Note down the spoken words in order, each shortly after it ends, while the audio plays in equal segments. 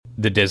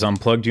The Diz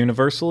Unplugged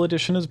Universal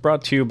Edition is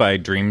brought to you by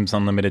Dreams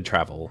Unlimited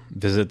Travel.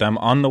 Visit them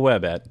on the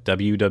web at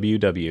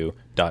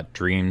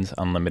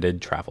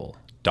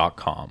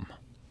www.dreamsunlimitedtravel.com.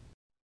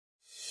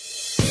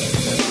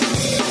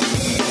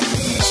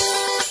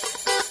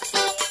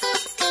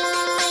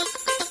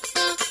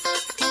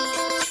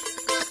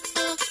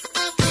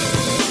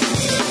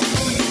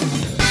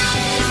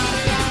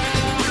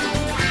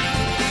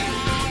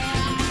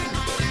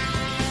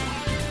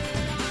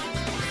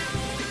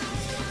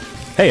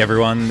 Hey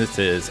everyone, this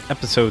is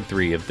episode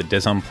 3 of the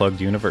Diz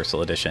Unplugged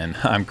Universal Edition.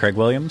 I'm Craig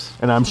Williams.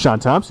 And I'm Sean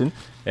Thompson.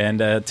 And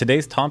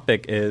today's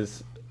topic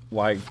is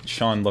why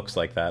Sean looks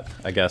like that,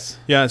 I guess.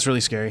 Yeah, it's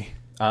really scary.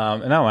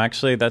 No,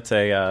 actually, that's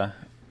a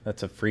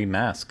free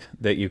mask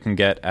that you can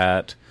get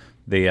at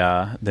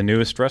the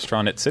newest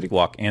restaurant at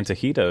CityWalk,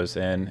 Antojitos.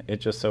 And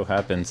it just so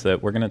happens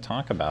that we're going to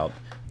talk about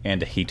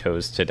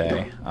Antojitos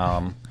today.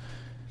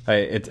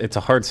 It's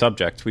a hard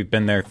subject. We've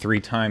been there 3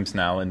 times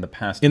now in the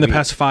past week. The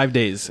past 5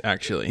 days,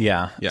 actually.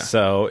 Yeah.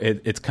 So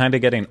it's kind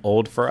of getting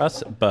old for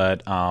us,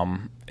 but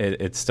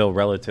it's still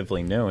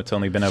relatively new. It's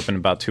only been open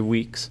about 2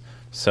 weeks.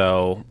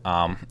 So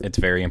it's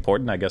very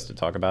important, I guess, to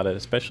talk about it,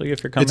 especially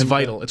if you're coming. It's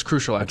vital. It's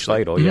crucial,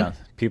 actually. It's vital, yeah.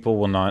 People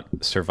will not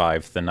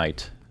survive the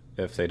night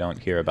if they don't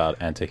hear about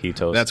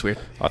Antojitos. That's weird.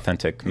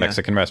 Authentic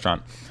Mexican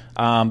restaurant.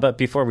 But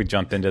before we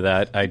jump into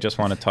that, I just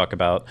want to talk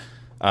about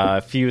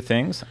a few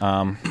things.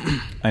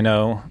 I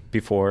know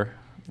before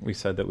we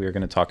said that we were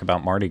going to talk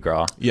about Mardi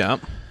Gras. Yeah,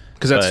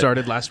 because that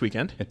started last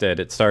weekend. It did.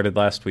 It started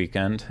last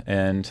weekend,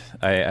 and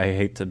I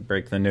hate to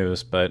break the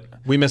news, but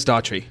we missed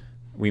Daughtry.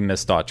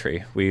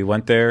 We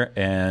went there,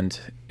 and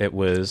it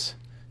was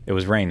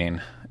raining,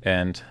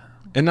 and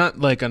not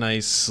like a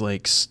nice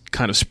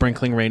kind of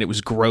sprinkling rain. It was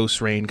gross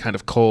rain, kind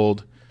of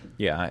cold.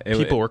 Yeah,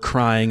 people were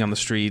crying on the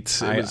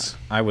streets.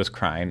 I was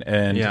crying,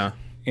 and yeah.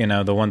 You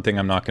know, the one thing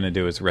I'm not going to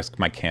do is risk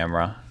my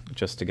camera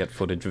just to get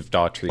footage of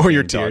Daughtry. Or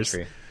your tears.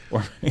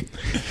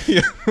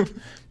 Yeah.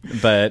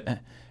 But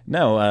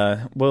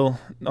no, we'll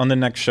on the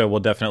next show,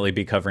 we'll definitely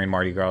be covering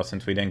Mardi Gras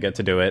since we didn't get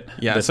to do it.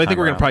 Yeah, so I think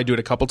we're going to probably do it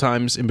a couple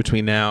times in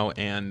between now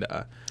and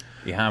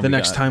the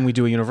next time we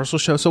do a Universal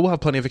show. So we'll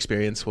have plenty of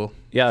experience. Photos.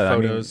 I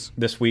mean,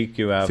 this week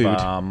you have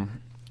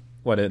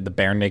the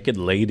Bare Naked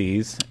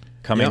Ladies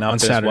coming up,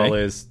 as well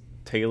as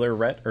Taylor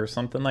Rhett or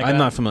something like that. I'm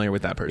not familiar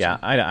with that person. Yeah,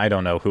 I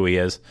don't know who he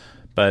is.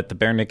 But the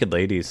Bare Naked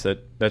Ladies,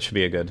 that should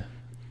be a good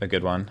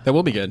one. That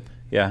will be good.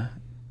 Yeah.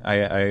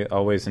 I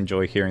always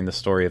enjoy hearing the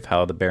story of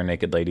how the Bare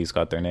Naked Ladies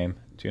got their name.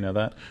 Do you know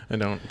that? I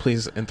don't.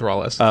 Please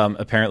enthrall us.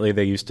 Apparently,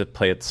 they used to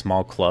play at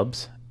small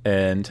clubs,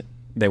 and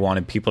they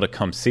wanted people to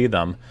come see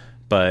them,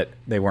 but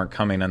they weren't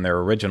coming in their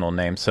original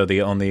name. So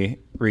the only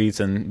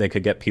reason they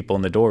could get people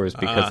in the door is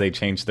because they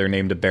changed their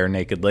name to Bare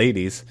Naked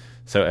Ladies,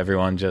 so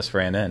everyone just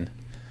ran in.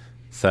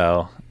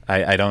 So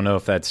I don't know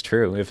if that's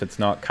true. If it's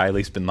not,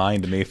 Kylie's been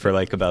lying to me for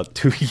like about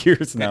 2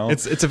 years now.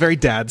 It's a very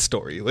dad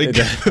story. My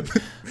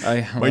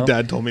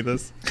dad told me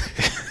this.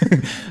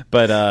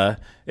 But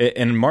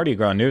in Mardi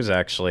Gras news,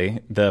 actually,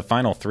 the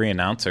final 3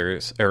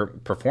 announcers or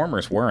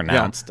performers were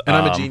announced. Yeah,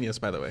 and I'm a genius,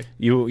 by the way.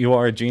 You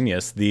are a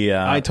genius.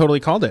 I totally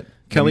called it.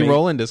 Kelly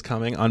Rowland is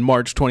coming on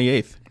March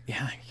 28th.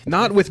 Yeah.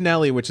 Not with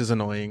Nelly, which is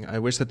annoying. I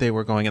wish that they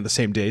were going on the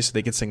same day so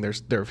they could sing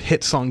their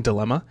hit song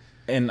Dilemma.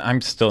 And I'm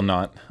still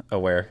not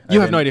aware.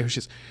 You have no idea who she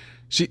is.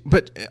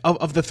 But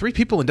of the 3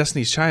 people in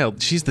Destiny's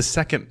Child, she's the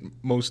second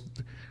most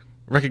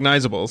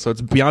recognizable. So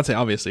it's Beyonce,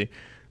 obviously,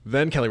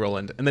 then Kelly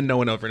Rowland, and then no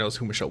one ever knows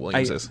who Michelle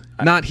Williams is.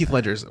 Not Heath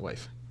Ledger's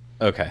wife.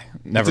 Okay,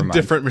 never mind. It's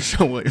a different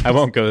Michelle Williams. I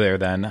won't go there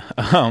then.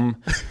 On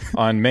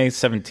May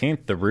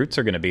 17th, the Roots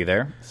are going to be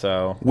there.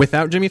 So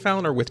without Jimmy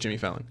Fallon or with Jimmy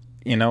Fallon?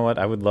 You know what?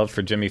 I would love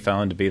for Jimmy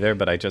Fallon to be there,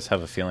 but I just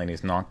have a feeling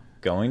he's not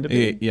going to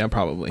be. Yeah,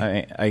 probably.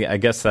 I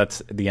guess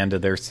that's the end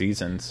of their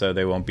season, so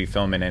they won't be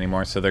filming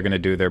anymore. So they're going to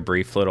do their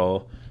brief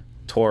little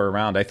tour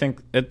around. I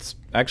think it's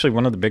actually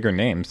one of the bigger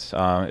names.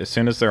 As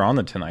soon as they're on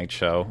the Tonight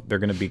Show, they're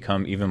going to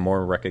become even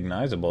more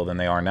recognizable than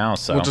they are now.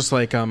 So, well, just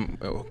like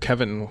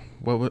Kevin,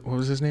 what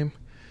was his name?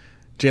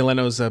 Jay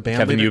Leno's band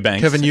Kevin leader?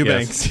 Eubanks. Kevin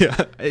Eubanks. Yes.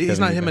 Yeah, he's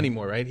not him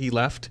anymore, right? He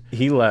left.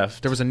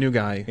 There was a new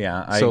guy.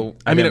 Yeah.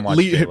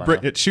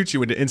 It shoots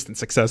you into instant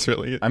success,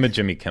 really. I'm a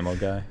Jimmy Kimmel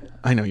guy.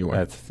 I know you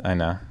are. I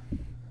know.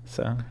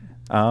 So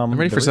I'm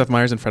ready for Seth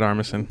Meyers and Fred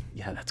Armisen.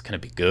 Yeah, that's going to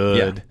be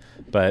good. Yeah.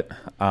 But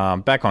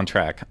back on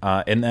track.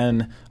 And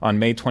then on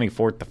May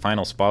 24th, the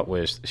final spot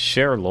was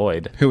Cher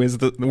Lloyd. Who is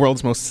the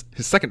world's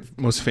his second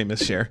most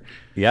famous Cher.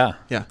 Yeah.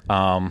 Yeah.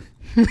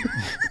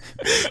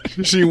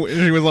 She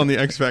was on the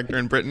X Factor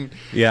in Britain.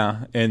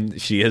 Yeah,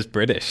 and she is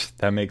British.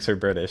 That makes her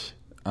British.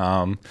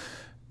 And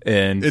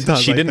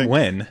she didn't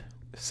win.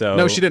 So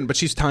no, she didn't. But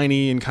she's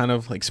tiny and kind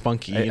of like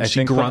spunky, and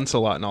she grunts a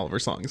lot in all of her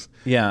songs.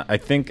 Yeah, I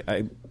think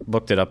I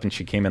looked it up, and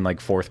she came in like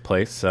 4th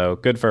place. So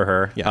good for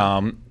her.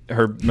 Yeah.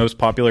 Her most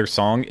popular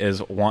song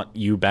is "Want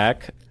You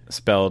Back,"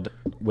 spelled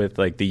with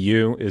like the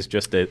U is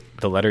just the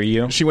letter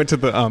U. She went to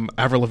the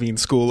Avril Lavigne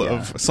School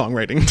of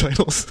Songwriting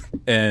Titles.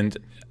 And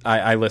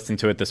I listened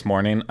to it this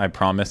morning. I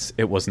promise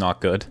it was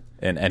not good.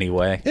 in any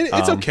way.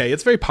 It's okay.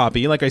 It's very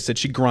poppy. Like I said,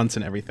 she grunts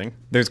and everything.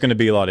 There's going to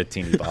be a lot of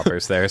teeny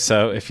boppers there.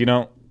 So if you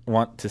don't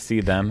want to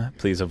see them,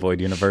 please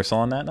avoid Universal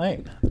on that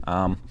night.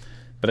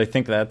 But I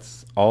think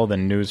that's all the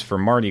news for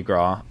Mardi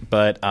Gras.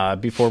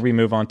 But before we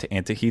move on to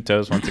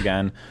Antojitos, once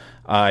again,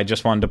 I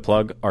just wanted to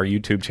plug our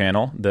YouTube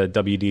channel, the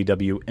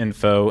WDW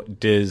Info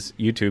Diz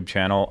YouTube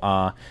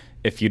channel.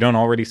 If you don't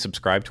already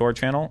subscribe to our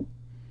channel,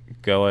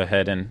 go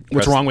ahead and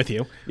What's wrong with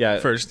you? Yeah,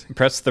 first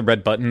press the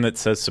red button that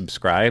says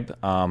subscribe.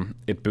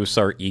 It boosts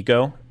our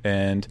ego,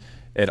 and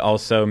it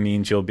also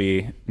means you'll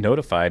be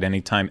notified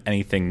anytime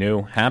anything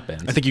new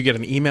happens. I think you get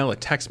an email, a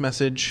text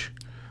message,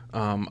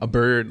 a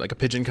bird, like a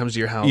pigeon comes to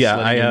your house.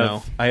 Yeah,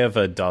 I have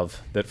a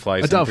dove that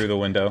flies in through the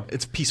window.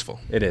 It's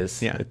peaceful. It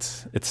is. Yeah.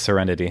 It's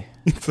serenity.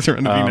 It's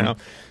serenity now.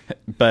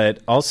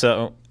 But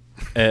also,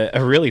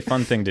 a really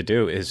fun thing to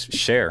do is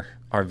share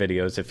our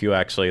videos if you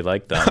actually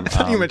like them. I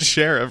thought you meant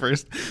share at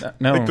first.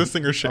 No. Like this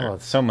thing or share. Oh,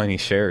 so many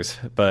shares.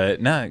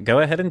 But go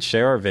ahead and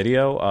share our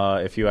video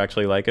if you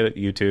actually like it.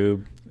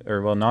 YouTube,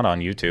 or well, not on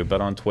YouTube, but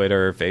on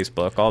Twitter,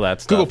 Facebook, all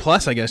that stuff. Google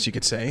Plus, I guess you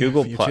could say.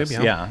 Google Plus,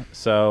 yeah.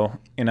 So,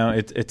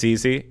 it's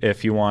easy.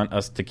 If you want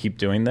us to keep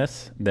doing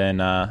this, then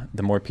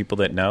the more people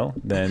that know,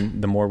 then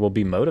the more we'll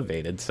be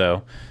motivated.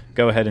 So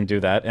go ahead and do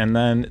that. And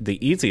then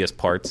the easiest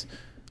parts,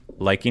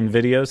 liking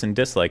videos and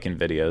disliking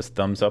videos,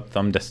 thumbs up,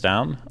 thumbs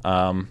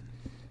down.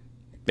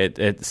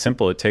 It's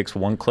simple. It takes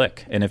one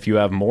click. And if you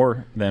have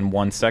more than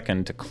 1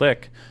 second to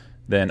click,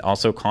 then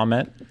also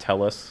comment.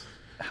 Tell us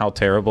how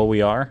terrible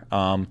we are.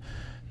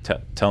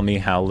 Tell me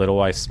how little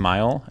I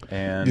smile.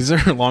 And these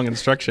are long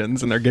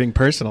instructions, and they're getting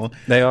personal.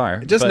 They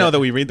are. Just know that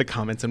we read the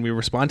comments and we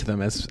respond to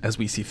them as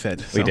we see fit.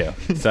 So. We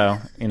do. So,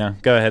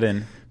 go ahead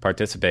and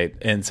participate.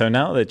 And so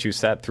now that you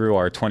sat through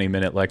our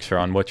 20-minute lecture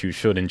on what you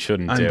should and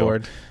shouldn't do. I'm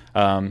bored.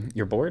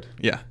 You're bored?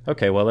 Yeah.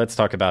 Okay, well, let's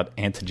talk about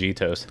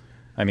Antojitos.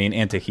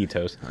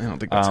 Antojitos. I don't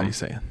think that's how you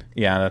say it.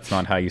 Yeah, that's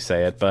not how you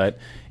say it. But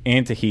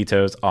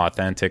Antojitos,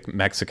 authentic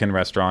Mexican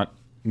restaurant,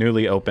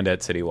 newly opened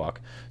at CityWalk.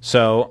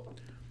 So,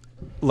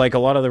 like a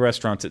lot of the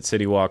restaurants at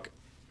CityWalk,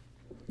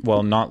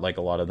 well, not like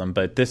a lot of them,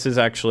 but this is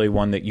actually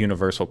one that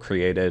Universal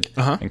created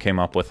and came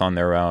up with on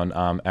their own.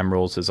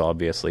 Emerald's is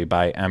obviously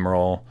by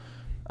Emerald.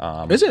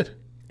 Is it?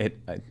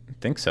 I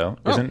think so.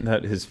 Oh. Isn't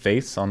that his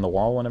face on the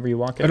wall whenever you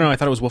walk in? I don't know. I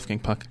thought it was Wolfgang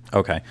Puck.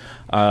 Okay.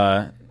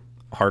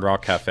 Hard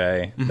Rock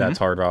Cafe. Mm-hmm. That's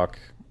Hard Rock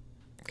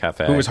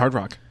Cafe. Who is Hard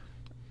Rock?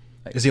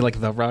 Is he like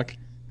The Rock?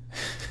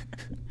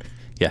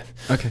 Yeah.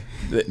 Okay.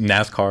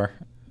 NASCAR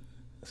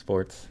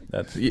sports.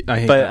 That's. I hate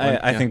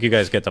that one. I think you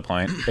guys get the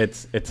point.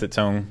 It's its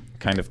own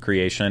kind of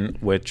creation,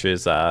 which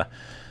is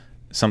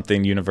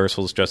something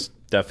Universal's just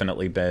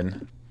definitely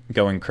been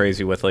going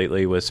crazy with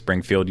lately with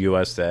Springfield,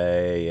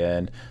 USA,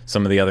 and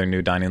some of the other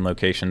new dining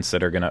locations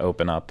that are going to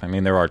open up. I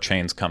mean, there are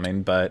chains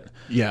coming, but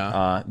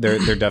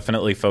they're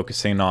definitely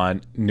focusing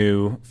on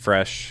new,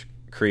 fresh,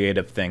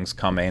 creative things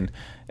coming.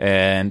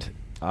 And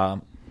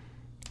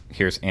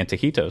here's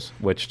Antojitos,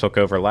 which took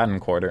over Latin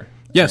Quarter.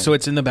 Yeah, so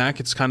it's in the back.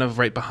 It's kind of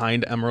right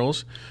behind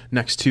Emerald's,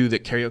 next to the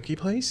karaoke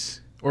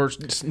place, or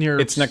it's near.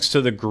 It's next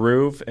to the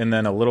Groove, and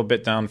then a little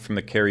bit down from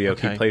the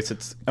karaoke place.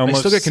 It's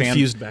almost. I still get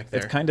confused back there.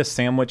 It's kind of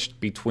sandwiched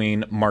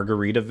between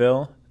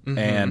Margaritaville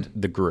and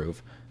the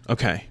Groove.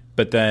 Okay,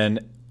 but then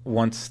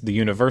once the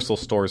Universal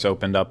stores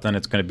opened up, then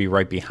it's going to be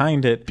right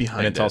behind it,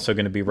 and it's also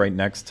going to be right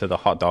next to the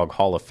Hot Dog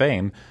Hall of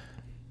Fame.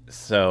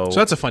 So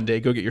that's a fun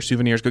day. Go get your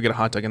souvenirs, go get a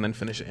hot dog, and then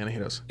finish at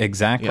Antojitos.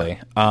 Exactly.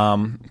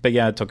 Yeah. But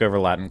yeah, it took over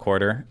Latin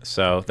Quarter,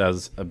 so that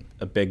was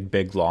a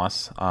big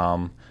loss.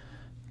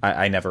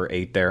 I never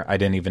ate there. I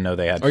didn't even know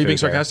they had food. Are you being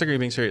sarcastic or are you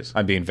being serious?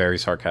 I'm being very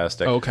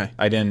sarcastic. Oh, okay.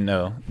 I didn't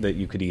know that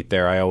you could eat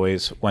there. I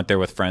always went there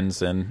with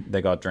friends, and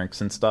they got drinks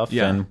and stuff,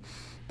 and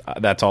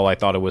that's all I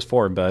thought it was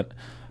for. But,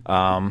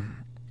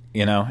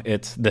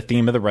 it's the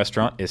theme of the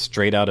restaurant is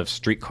straight out of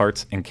street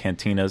carts and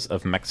cantinas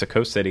of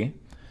Mexico City.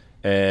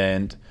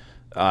 And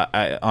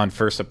on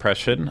first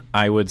impression,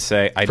 I would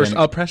say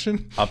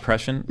oppression.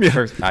 Yeah.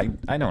 First,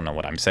 I don't know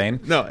what I'm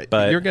saying. No,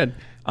 but you're good.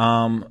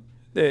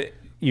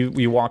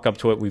 You walk up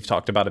to it. We've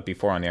talked about it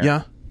before on air.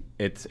 Yeah.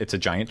 It's a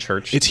giant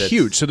church. It's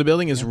huge. So the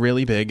building is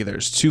really big.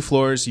 There's 2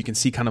 floors. You can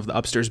see kind of the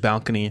upstairs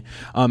balcony.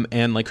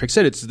 And like Craig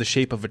said, it's the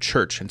shape of a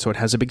church. And so it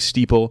has a big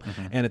steeple.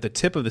 Mm-hmm. And at the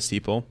tip of the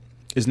steeple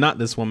is not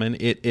this woman.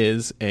 It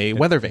is a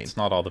weather vane. It's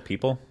not all the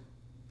people.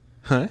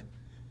 Huh?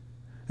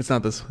 It's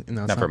not this.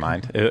 No, Never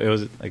mind. It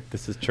was like,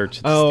 this is church. It's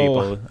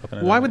steeple.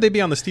 Why would they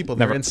be on the steeple?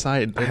 They're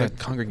inside. They're the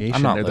congregation.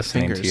 I'm not They're the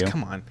listening fingers. to you.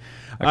 Come on.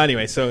 Okay.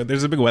 Anyway, so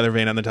there's a big weather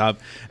vane on the top.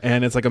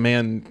 And it's like a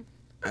man.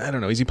 I don't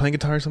know. Is he playing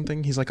guitar or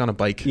something? He's like on a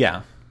bike.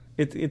 Yeah.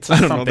 It's I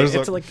don't know.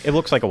 it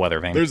looks like a weather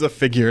vane. There's a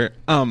figure.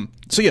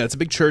 So yeah, it's a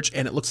big church,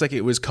 and it looks like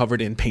it was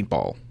covered in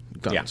paintball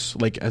guns,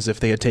 like as if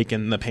they had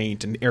taken the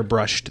paint and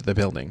airbrushed the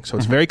building. So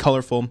it's very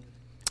colorful,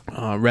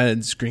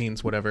 reds,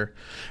 greens, whatever.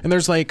 And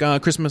there's like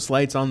Christmas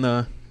lights on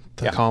the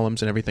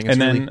columns and everything. It's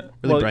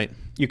really bright.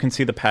 You can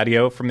see the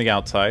patio from the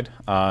outside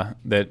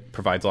that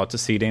provides lots of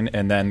seating,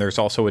 and then there's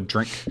also a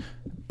drink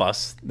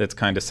bus that's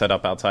kind of set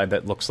up outside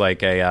that looks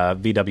like a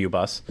VW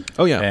bus.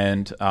 Oh yeah,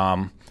 and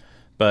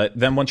But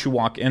then once you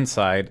walk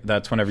inside,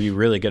 that's whenever you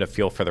really get a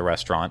feel for the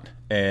restaurant.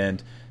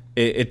 And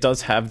it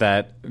does have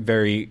that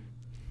very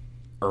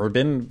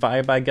urban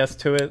vibe, I guess,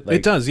 to it.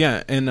 It does,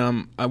 yeah. And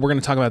we're going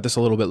to talk about this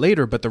a little bit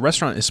later, but the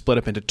restaurant is split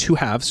up into two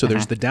halves. So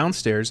there's the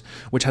downstairs,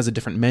 which has a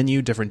different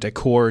menu, different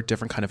decor,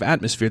 different kind of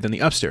atmosphere than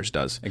the upstairs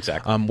does.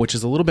 Exactly. Which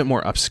is a little bit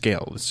more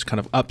upscale. It's kind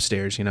of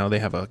upstairs, they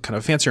have a kind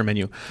of fancier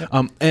menu.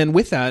 Yep. And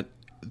with that,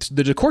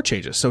 the decor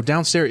changes. So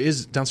downstairs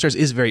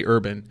is very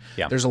urban.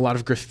 Yeah. There's a lot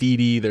of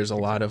graffiti. There's a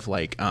lot of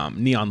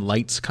neon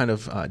lights kind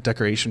of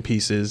decoration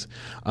pieces.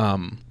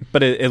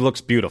 But it looks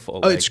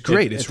beautiful. Oh, it's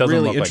great. It it's doesn't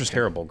really look interesting. like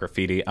terrible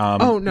graffiti.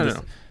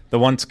 No. The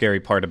one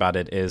scary part about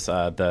it is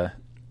the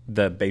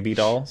baby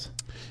dolls.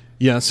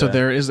 Yeah, so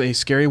there is a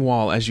scary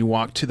wall as you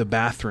walk to the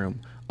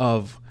bathroom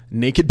of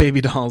naked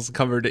baby dolls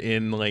covered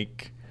in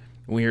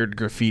weird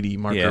graffiti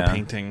marker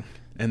painting,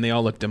 and they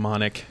all look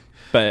demonic.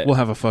 But we'll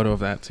have a photo of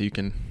that so you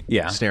can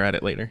stare at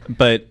it later.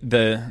 But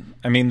the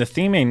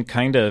theming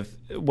kind of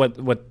what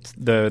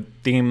the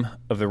theme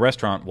of the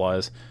restaurant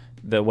was,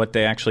 what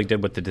they actually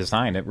did with the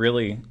design, it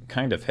really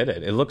kind of hit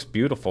it. It looks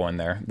beautiful in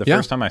there. The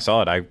first time I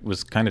saw it, I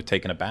was kind of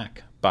taken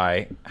aback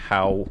by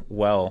how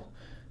well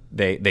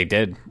they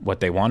did what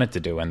they wanted to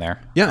do in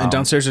there. Yeah, and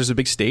downstairs there's a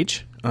big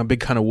stage, a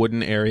big kind of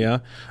wooden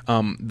area.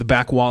 The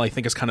back wall, I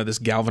think, is kind of this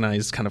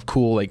galvanized kind of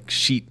cool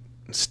sheet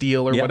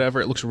steel or whatever.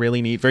 It looks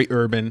really neat, very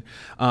urban.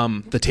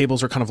 The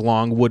tables are kind of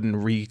long, wooden,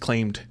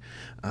 reclaimed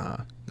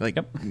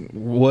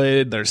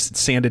wood. There's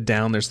sanded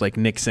down. There's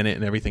nicks in it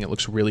and everything. It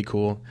looks really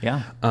cool.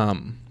 Yeah.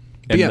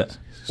 They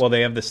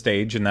have the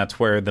stage, and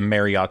that's where the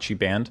mariachi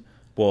band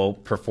will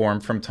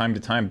perform from time to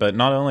time. But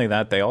not only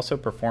that, they also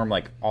perform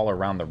all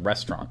around the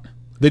restaurant.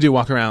 They do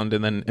walk around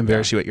and then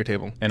embarrass you at your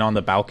table. And on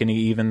the balcony,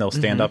 even they'll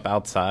stand up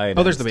outside.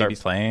 Oh, there's and the start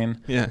babies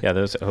playing. Yeah,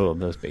 those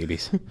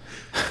babies.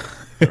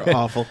 They're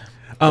awful.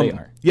 They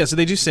are. Yeah, so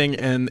they do sing,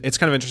 and it's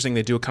kind of interesting.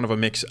 They do a kind of a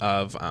mix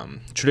of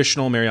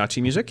traditional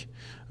mariachi music,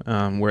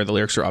 where the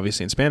lyrics are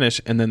obviously in Spanish,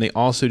 and then they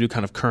also do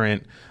kind of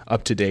current,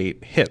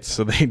 up-to-date hits.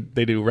 So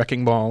they do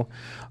Wrecking Ball,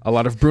 a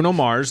lot of Bruno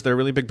Mars. They're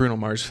really big Bruno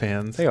Mars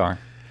fans. They are.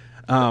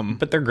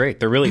 But they're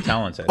great. They're really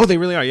talented. Oh, they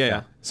really are.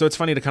 Yeah. So it's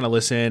funny to kind of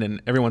listen,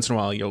 and every once in a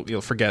while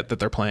you'll forget that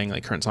they're playing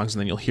current songs, and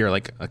then you'll hear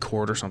a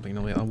chord or something.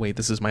 And you'll be, oh wait,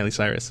 this is Miley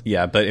Cyrus.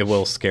 Yeah, but it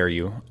will scare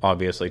you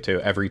obviously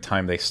too. Every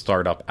time they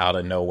start up out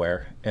of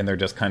nowhere, and they're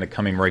just kind of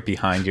coming right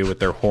behind you with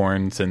their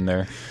horns and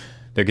their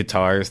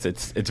guitars.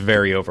 It's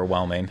very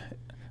overwhelming.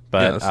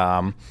 But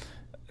yes.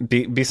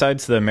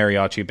 Besides the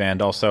mariachi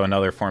band, also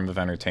another form of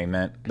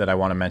entertainment that I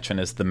want to mention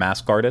is the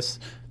mask artists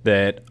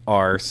that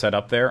are set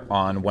up there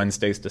on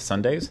Wednesdays to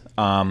Sundays.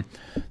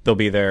 They'll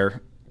be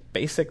there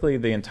basically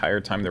the entire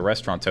time the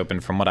restaurant's open,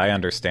 from what I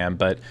understand,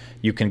 but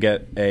you can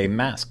get a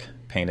mask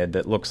painted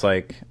that looks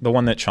like the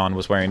one that Sean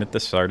was wearing at the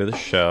start of the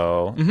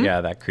show. Mm-hmm.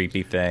 Yeah, that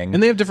creepy thing.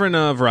 And they have different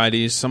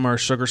varieties. Some are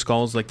sugar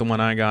skulls, like the one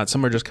I got.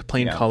 Some are just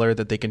plain color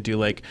that they can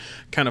do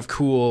kind of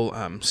cool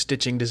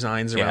stitching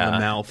designs around the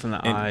mouth and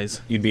the eyes.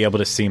 You'd be able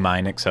to see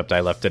mine, except I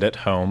left it at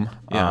home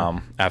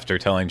after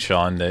telling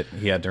Sean that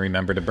he had to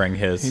remember to bring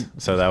his.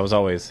 So that was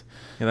always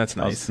that's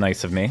nice. That was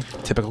nice of me.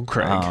 Typical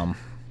Craig.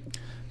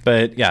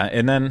 But yeah,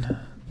 and then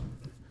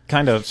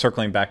kind of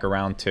circling back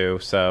around too.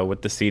 So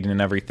with the seating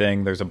and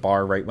everything, there's a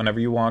bar right whenever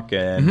you walk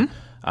in.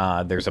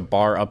 Mm-hmm. There's a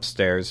bar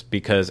upstairs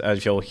because,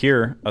 as you'll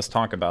hear us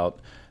talk about,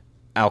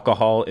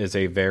 alcohol is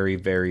a very,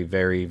 very,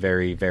 very,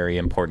 very, very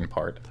important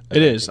part.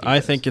 It is. I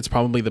think it's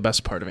probably the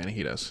best part of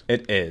Antojitos.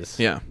 It is.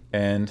 Yeah.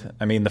 And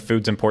I mean, the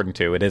food's important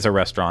too. It is a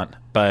restaurant.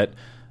 But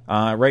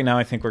right now,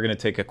 I think we're going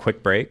to take a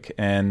quick break.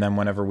 And then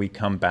whenever we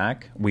come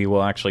back, we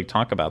will actually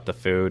talk about the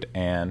food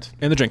and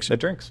the drinks. The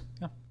drinks.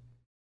 Yeah.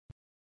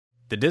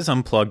 The Diz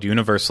Unplugged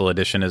Universal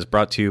Edition is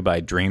brought to you by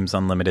Dreams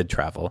Unlimited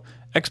Travel,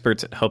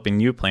 experts at helping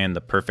you plan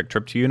the perfect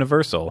trip to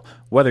Universal,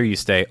 whether you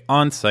stay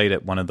on-site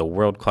at one of the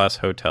world-class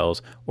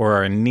hotels or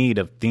are in need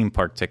of theme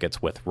park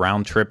tickets with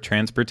round-trip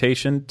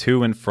transportation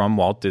to and from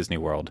Walt Disney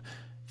World.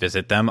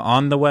 Visit them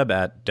on the web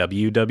at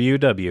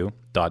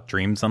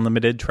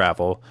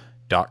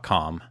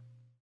www.dreamsunlimitedtravel.com.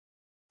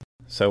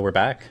 So we're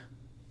back.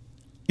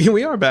 Yeah,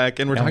 we are back,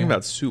 and we're talking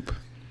about soup.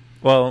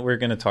 Well, we're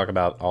going to talk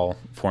about all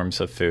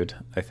forms of food,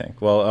 I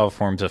think. Well, all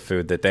forms of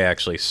food that they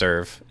actually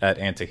serve at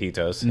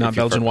Antojitos. Not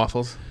Belgian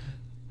waffles?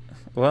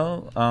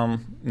 Well,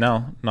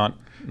 no, not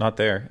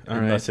there. All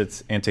unless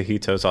it's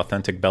Antojitos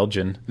Authentic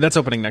Belgian. That's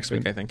opening next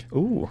week, I think.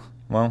 Ooh.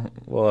 Well,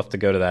 we'll have to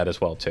go to that as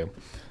well, too.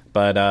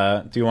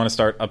 But do you want to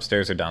start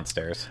upstairs or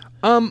downstairs?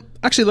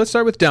 Actually, let's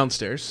start with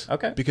downstairs.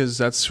 Okay. Because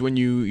that's when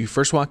you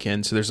first walk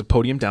in. So there's a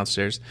podium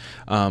downstairs.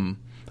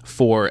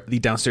 For the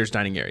downstairs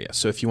dining area.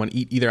 So if you want to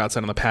eat either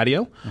outside on the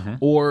patio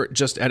or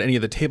just at any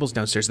of the tables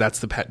downstairs, that's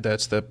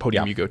the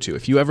podium you go to.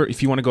 If you want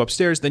to go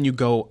upstairs, then you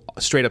go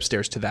straight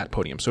upstairs to that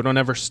podium. So don't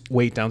ever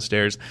wait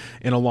downstairs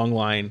in a long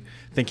line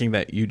thinking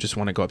that you just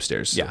want to go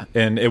upstairs. Yeah,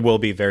 and it will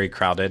be very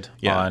crowded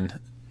on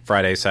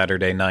Friday,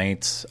 Saturday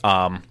nights.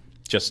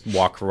 Just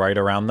walk right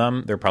around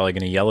them. They're probably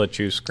going to yell at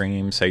you,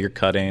 scream, say you're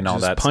cutting, all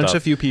that stuff. Punch a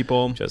few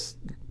people. Just,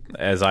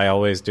 as I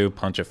always do,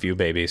 punch a few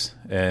babies,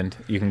 and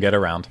you can get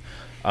around.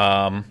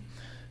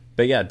 But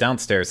But yeah,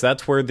 downstairs,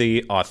 that's where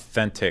the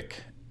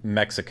authentic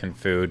Mexican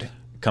food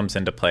comes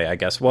into play, I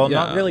guess. Well,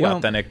 not really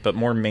authentic, but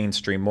more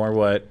mainstream, more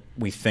what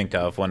we think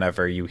of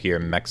whenever you hear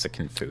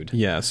Mexican food.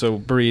 Yeah, so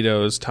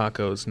burritos,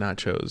 tacos,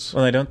 nachos.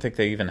 Well, I don't think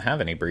they even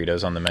have any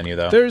burritos on the menu,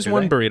 though. There's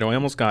one burrito. I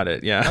almost got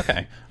it, yeah.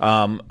 Okay.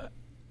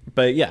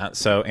 But yeah,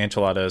 so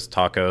enchiladas,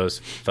 tacos,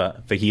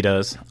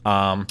 fajitas,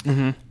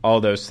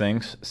 all those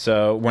things.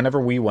 So whenever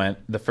we went,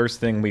 the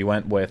first thing we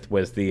went with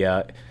was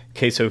the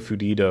queso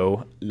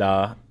fundido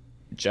La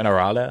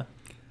Generala,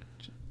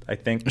 I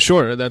think.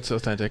 Sure, that's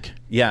authentic.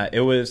 Yeah,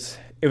 it was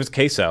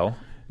queso,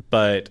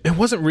 but it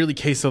wasn't really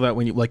queso that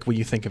when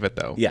you think of it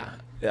though. Yeah.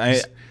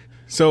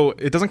 So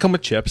it doesn't come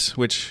with chips,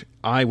 which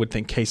I would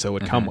think queso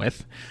would come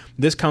with.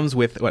 This comes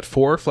with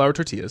 4 flour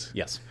tortillas.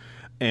 Yes.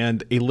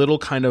 And a little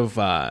kind of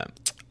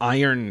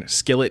iron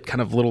skillet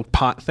kind of little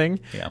pot thing.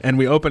 Yeah. And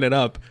we open it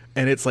up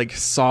and it's like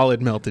solid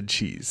melted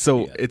cheese.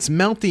 So it's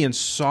melty and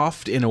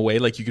soft in a way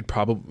like you could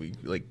probably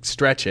like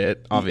stretch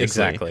it, obviously.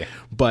 Exactly.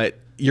 But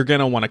you're going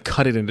to want to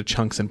cut it into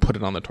chunks and put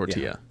it on the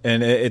tortilla. Yeah.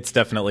 And it's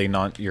definitely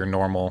not your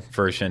normal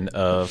version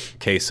of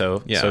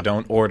queso. Yeah. So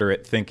don't order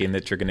it thinking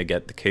that you're going to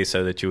get the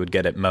queso that you would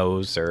get at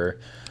Moe's or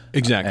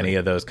any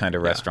of those kind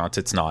of restaurants.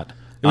 It's not.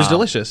 It was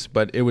delicious,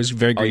 but it was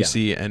very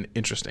greasy and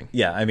interesting.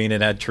 Yeah, I mean, it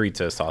had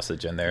chorizo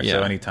sausage in there.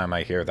 So anytime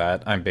I hear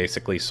that, I'm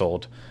basically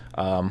sold.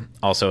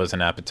 Also, as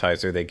an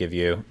appetizer, they give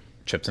you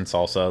chips and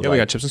salsa. Yeah, we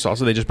got chips and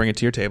salsa. They just bring it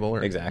to your table.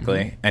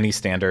 Exactly. Any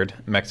standard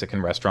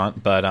Mexican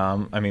restaurant. But,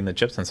 I mean, the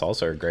chips and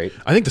salsa are great.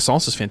 I think the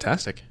salsa is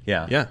fantastic.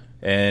 Yeah. Yeah.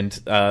 And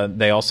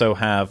they also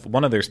have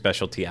one of their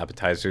specialty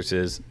appetizers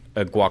is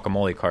a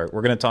guacamole cart.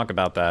 We're going to talk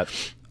about that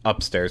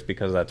upstairs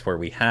because that's where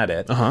we had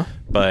it.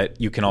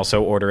 But you can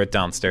also order it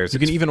downstairs. You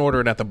can even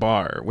order it at the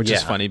bar, which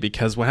is funny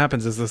because what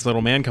happens is this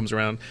little man comes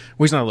around.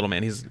 Well, he's not a little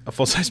man. He's a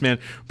full-size man.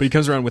 But he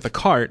comes around with a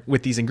cart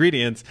with these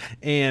ingredients,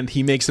 and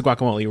he makes the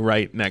guacamole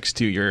right next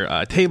to your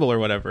table or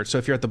whatever. So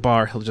if you're at the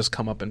bar, he'll just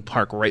come up and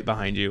park right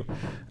behind you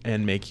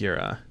and make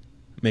your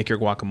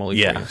guacamole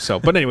for you. So,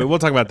 but anyway, we'll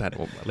talk about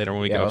that later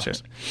when we go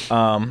upstairs.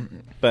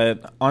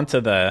 But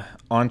onto the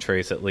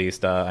entrees, at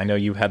least. I know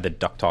you had the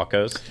duck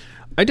tacos.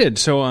 I did.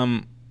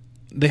 So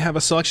they have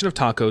a selection of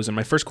tacos, and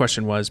my first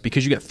question was,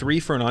 because you get 3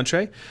 for an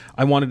entree,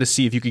 I wanted to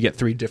see if you could get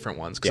 3 different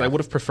ones, because I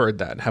would have preferred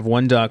that. Have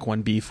 1 duck,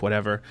 1 beef,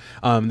 whatever.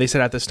 They said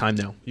at this time,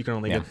 no, you can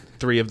only get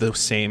 3 of the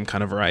same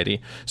kind of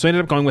variety. So I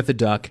ended up going with the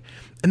duck,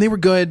 and they were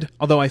good,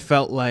 although I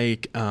felt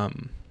like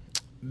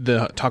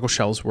the taco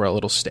shells were a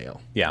little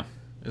stale. Yeah.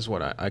 Is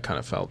what I kind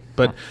of felt.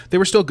 But they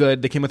were still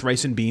good. They came with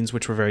rice and beans,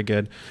 which were very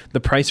good. The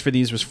price for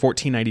these was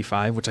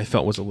 $14.95, which I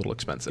felt was a little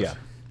expensive. Yeah.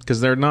 Because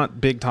they're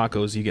not big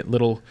tacos. You get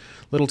little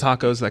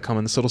tacos that come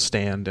in this little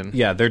stand. And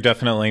yeah, they're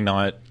definitely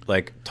not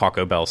like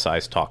Taco Bell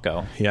size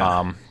taco.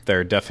 Yeah.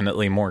 They're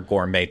definitely more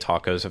gourmet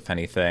tacos, if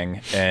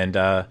anything. And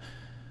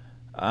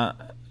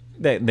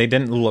they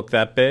didn't look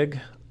that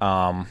big.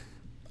 I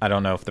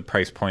don't know if the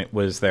price point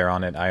was there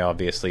on it. I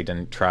obviously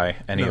didn't try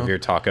any of your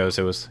tacos.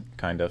 It was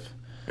kind of...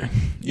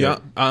 Yeah.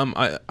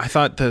 I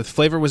thought the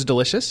flavor was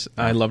delicious.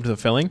 I loved the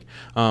filling.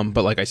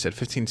 But like I said,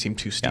 15 seemed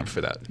too steep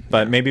for that.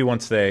 But maybe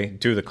once they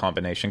do the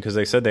combination, because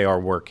they said they are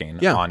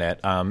working on it.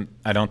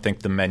 I don't think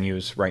the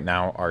menus right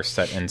now are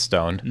set in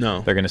stone. No.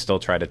 They're going to still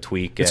try to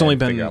tweak. It's only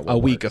been a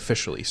week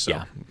officially. So.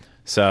 Yeah.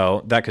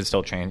 So that could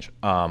still change.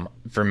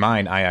 For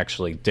mine, I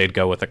actually did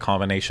go with a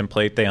combination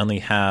plate. They only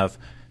have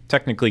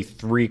technically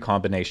 3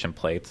 combination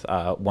plates.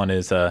 One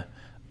is a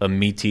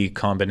meaty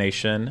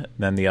combination,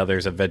 then the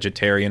other's a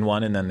vegetarian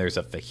one, and then there's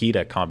a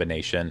fajita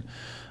combination.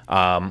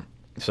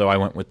 So I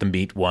went with the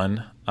meat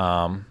one.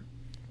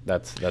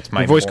 That's my...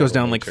 Your voice goes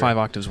down like 5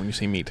 octaves when you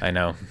say meat. I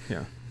know.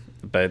 Yeah.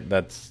 But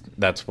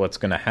that's what's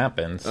going to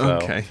happen. So,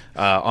 okay.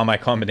 On my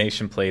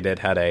combination plate, it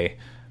had a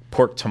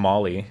pork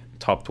tamale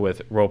topped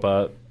with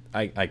ropa...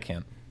 I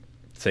can't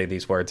say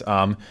these words.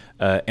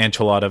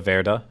 Enchilada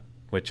verde,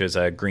 which is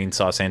a green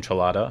sauce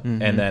enchilada,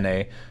 and then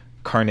a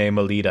carne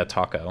molida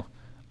taco.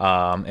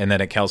 And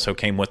then it also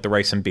came with the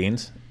rice and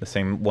beans, the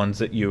same ones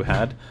that you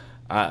had.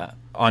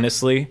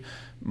 Honestly,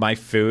 my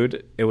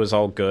food, it was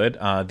all good.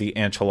 The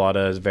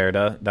enchiladas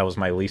verde, that was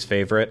my least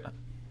favorite.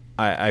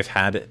 I've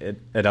had it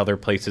at other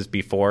places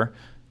before.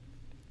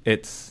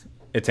 It's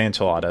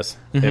enchiladas.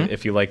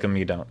 If you like them,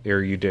 you don't,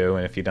 or you do,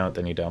 and if you don't,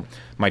 then you don't.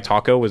 My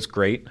taco was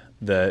great.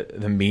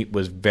 The meat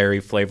was very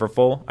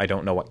flavorful. I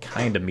don't know what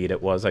kind of meat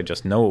it was. I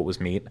just know it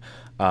was meat.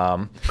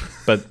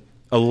 But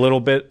a little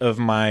bit of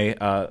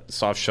my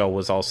soft shell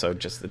was also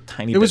just a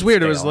tiny bit. It was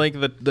weird. Stale. It was like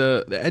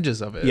the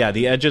edges of it. Yeah,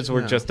 the edges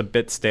were just a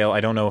bit stale. I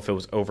don't know if it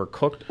was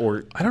overcooked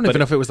or... I don't even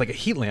know if it was like a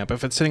heat lamp.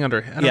 If it's sitting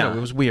under... I don't know.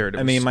 It was weird.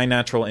 I mean, my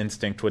natural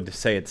instinct would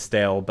say it's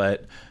stale,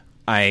 but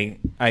I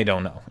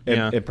don't know.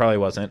 It probably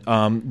wasn't.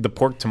 The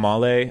pork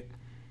tamale,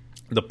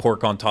 the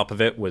pork on top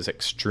of it was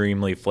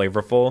extremely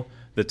flavorful.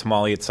 The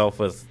tamale itself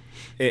was...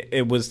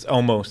 It was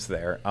almost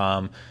there.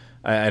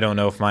 I don't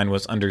know if mine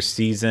was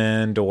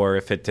under-seasoned or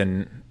if it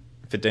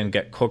didn't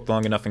get cooked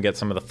long enough and get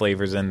some of the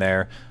flavors in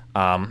there.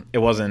 It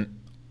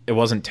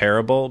wasn't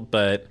terrible,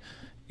 but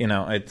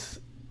it's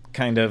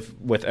kind of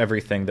with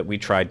everything that we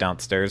tried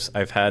downstairs.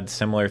 I've had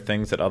similar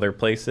things at other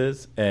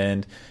places,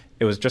 and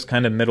it was just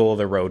kind of middle of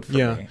the road for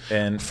me.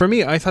 And for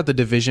me, I thought the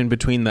division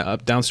between the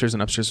downstairs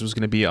and upstairs was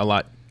going to be a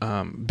lot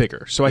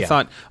bigger. So I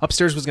thought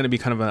upstairs was going to be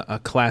kind of a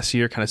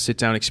classier kind of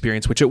sit-down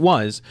experience, which it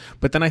was.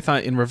 But then I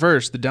thought in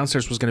reverse, the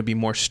downstairs was going to be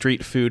more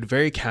street food,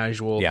 very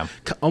casual,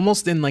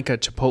 almost in like a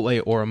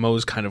Chipotle or a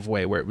Moe's kind of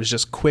way, where it was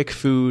just quick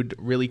food,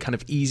 really kind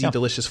of easy,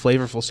 delicious,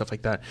 flavorful stuff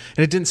like that.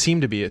 And it didn't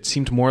seem to be. It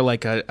seemed more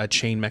like a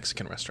chain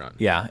Mexican restaurant.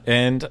 Yeah,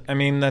 and I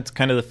mean, that's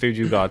kind of the food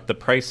you got. The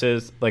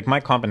prices, like my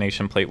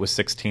combination plate was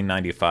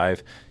 $16.95.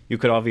 You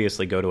could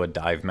obviously go to a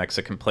dive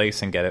Mexican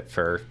place and get it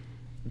for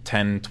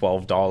 $10,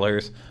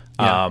 $12.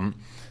 Yeah.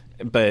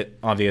 But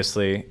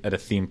obviously at a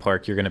theme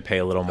park, you're going to pay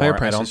a little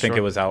more. I don't think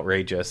it was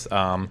outrageous.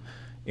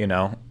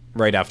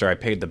 Right after I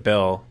paid the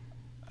bill,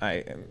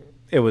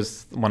 it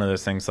was one of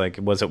those things like,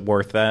 was it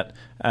worth that?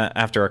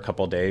 After a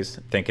couple of days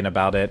thinking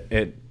about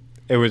it,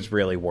 it was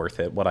really worth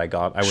it, what I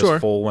got. I was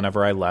full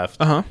whenever I left.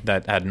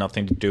 That had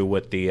nothing to do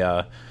with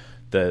the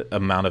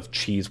amount of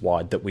cheese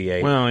wad that we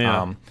ate. Well,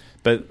 yeah.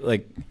 But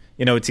like,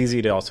 it's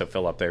easy to also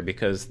fill up there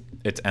because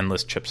it's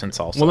endless chips and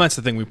salsa. Well, that's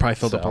the thing. We probably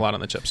filled up a lot on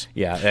the chips.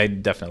 Yeah, I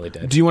definitely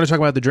did. Do you want to talk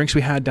about the drinks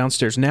we had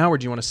downstairs now, or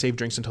do you want to save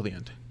drinks until the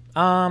end?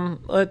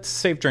 Let's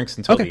save drinks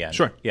until the end.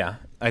 Sure. Yeah,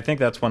 I think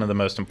that's one of the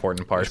most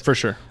important parts. For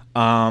sure.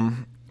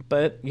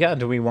 But yeah,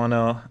 do we want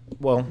to...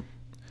 Well,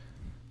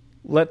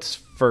 let's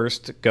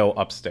first go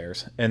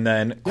upstairs. And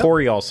then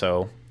Corey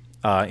also,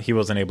 he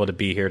wasn't able to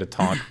be here to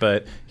talk,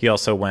 but he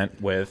also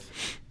went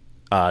with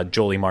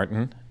Jolie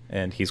Martin.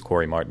 And he's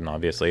Corey Martin,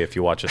 obviously, if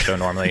you watch the show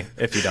normally.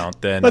 If you don't,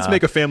 then... Let's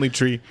make a family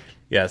tree.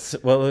 Yes.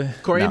 Well,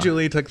 Corey and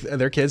Julie took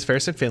their kids,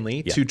 Ferris and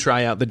Finley, to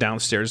try out the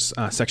downstairs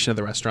section of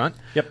the restaurant.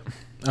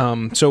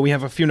 Yep. So we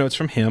have a few notes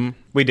from him.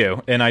 We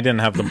do. And I didn't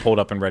have them pulled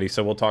up and ready,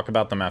 so we'll talk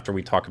about them after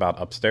we talk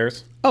about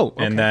upstairs. Oh,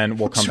 okay. And then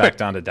we'll come back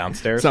down to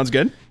downstairs. Sounds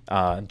good.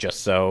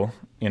 Just so,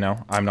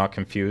 I'm not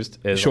confused.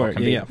 Sure.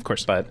 Yeah, of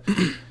course. But,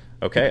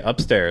 okay,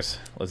 upstairs.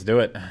 Let's do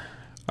it.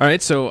 All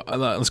right, so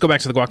let's go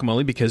back to the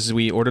guacamole because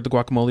we ordered the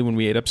guacamole when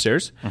we ate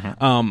upstairs.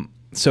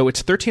 So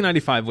it's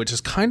 $13.95, which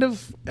is kind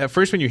of, at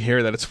first when you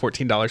hear that it's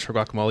 $14 for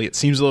guacamole, it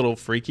seems a little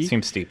freaky.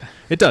 Seems steep.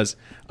 It does.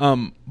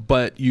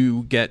 But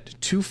you get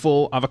 2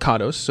 full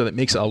avocados, so that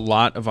makes a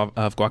lot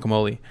of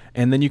guacamole.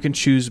 And then you can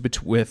choose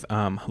with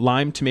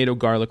lime, tomato,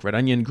 garlic, red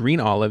onion, green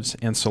olives,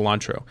 and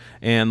cilantro.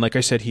 And like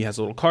I said, he has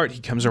a little cart. He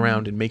comes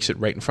around and makes it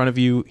right in front of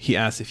you. He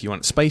asks if you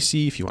want it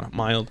spicy, if you want it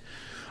mild.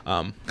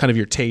 Kind of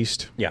your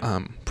taste,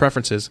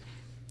 preferences.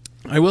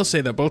 I will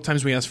say that both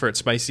times we asked for it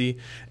spicy,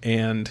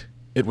 and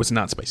it was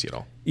not spicy at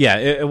all. Yeah,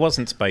 it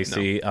wasn't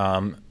spicy.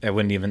 No. I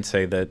wouldn't even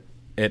say that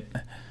it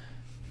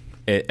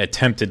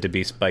attempted to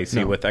be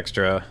spicy with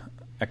extra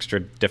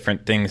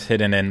different things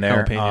hidden in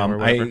there. Jalapeno or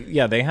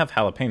whatever. They have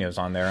jalapenos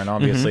on there, and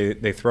obviously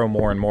they throw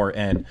more and more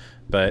in.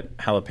 But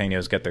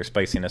jalapenos get their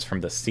spiciness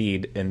from the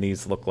seed, and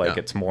these look like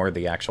it's more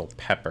the actual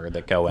pepper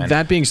that go in.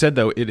 That being said,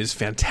 though, it is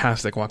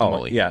fantastic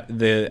guacamole. Oh, yeah,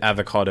 the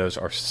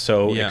avocados are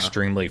so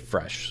extremely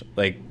fresh.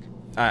 Like,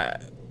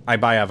 I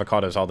buy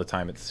avocados all the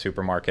time at the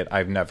supermarket.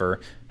 I've never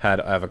had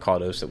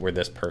avocados that were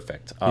this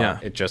perfect.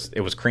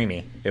 It was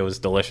creamy. It was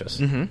delicious.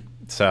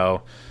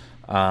 So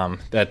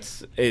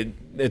that's it.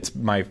 It's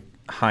my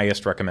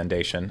highest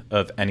recommendation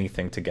of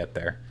anything to get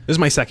there. This is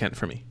my second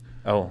for me.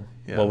 Oh,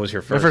 what was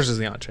your first? My first is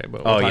the entree,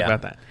 but we'll talk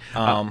about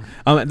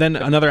that. Then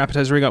another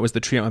appetizer we got was the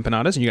trio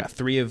empanadas, and you got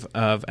 3 of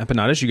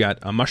empanadas. You got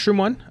a mushroom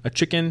one, a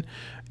chicken,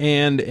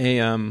 and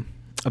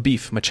a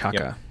beef machaca.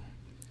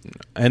 Yep.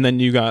 And then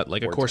you got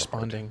like a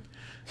corresponding...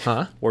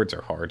 Words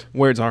are hard.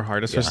 Words are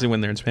hard, especially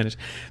when they're in Spanish.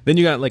 Then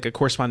you got like a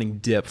corresponding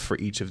dip for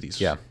each of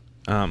these. Yeah.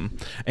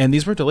 And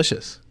these were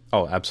delicious.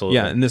 Oh, absolutely.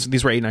 Yeah, and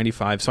these were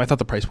 $8.95, so I thought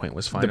the price point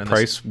was fine. The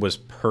price was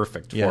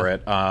perfect for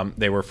it.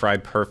 They were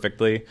fried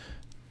perfectly.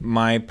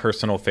 My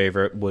personal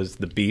favorite was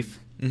the beef,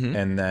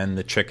 and then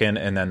the chicken,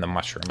 and then the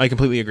mushroom. I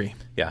completely agree.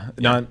 Yeah.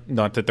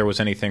 Not that there was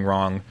anything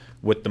wrong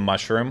with the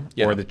mushroom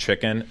or the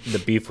chicken. The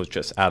beef was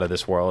just out of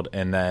this world,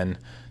 and then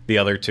the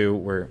other two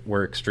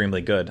were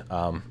extremely good.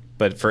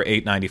 But for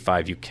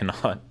 $8.95, you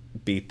cannot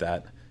beat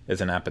that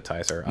as an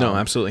appetizer. No,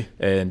 absolutely.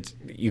 And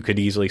you could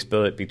easily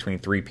split it between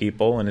 3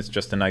 people, and it's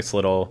just a nice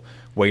little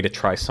way to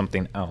try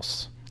something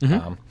else.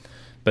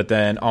 But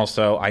then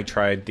also I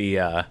tried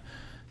the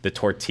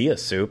tortilla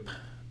soup,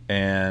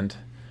 and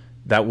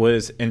that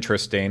was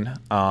interesting.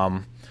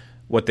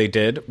 What they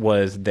did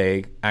was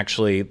they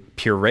actually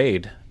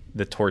pureed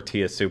the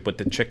tortilla soup with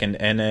the chicken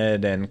in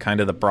it and kind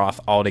of the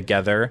broth all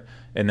together.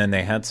 And then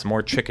they had some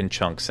more chicken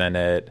chunks in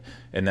it,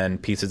 and then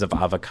pieces of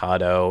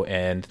avocado,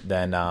 and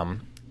then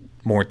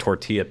more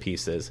tortilla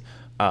pieces.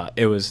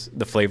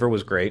 The flavor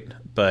was great,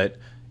 but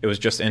it was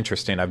just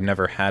interesting. I've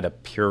never had a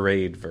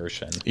pureed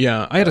version.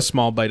 Yeah, I had a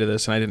small bite of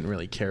this, and I didn't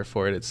really care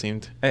for it, it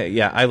seemed.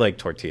 I like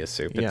tortilla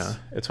soup.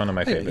 It's one of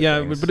my favorite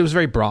things. But it was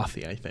very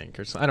brothy, I think.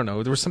 Or I don't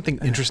know. There was something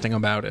interesting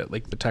about it,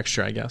 like the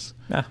texture, I guess.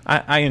 Yeah,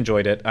 I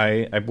enjoyed it.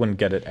 I wouldn't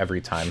get it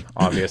every time,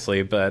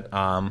 obviously, but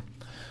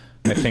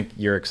I think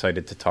you're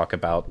excited to talk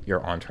about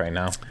your entree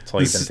now. That's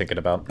all you've been thinking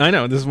about. I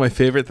know. This is my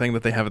favorite thing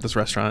that they have at this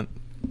restaurant.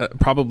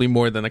 Probably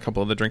more than a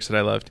couple of the drinks that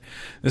I loved.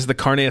 This is the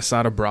carne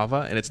asada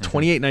brava, and it's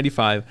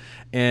 $28.95,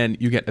 and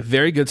you get a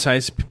very good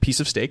sized piece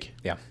of steak.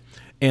 Yeah.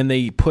 And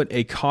they put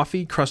a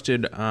coffee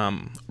crusted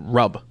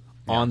rub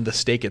on the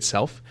steak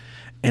itself,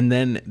 and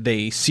then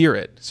they sear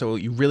it, so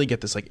you really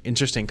get this like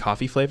interesting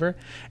coffee flavor.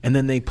 And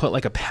then they put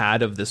like a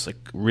pad of this like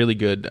really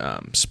good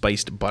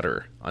spiced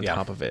butter on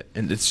top of it,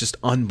 and it's just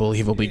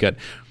unbelievably good.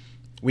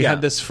 We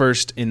had this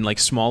first in like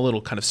small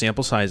little kind of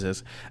sample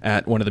sizes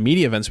at one of the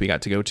media events we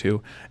got to go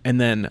to, and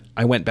then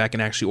I went back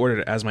and actually ordered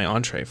it as my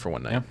entree for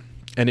one night,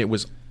 and it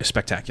was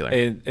spectacular.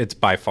 It's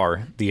by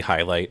far the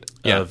highlight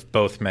of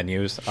both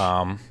menus.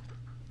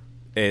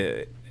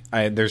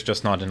 There's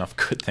just not enough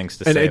good things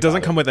to say. And it doesn't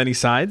about come with any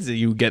sides.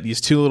 You get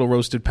these 2 little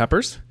roasted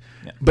peppers,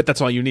 but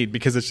that's all you need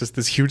because it's just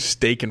this huge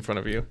steak in front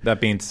of you. That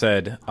being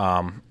said,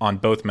 on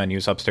both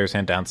menus, upstairs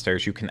and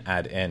downstairs, you can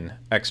add in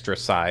extra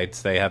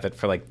sides. They have it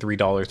for like $3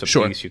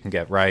 a piece. You can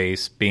get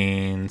rice,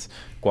 beans,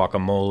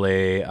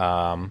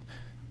 guacamole,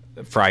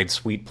 fried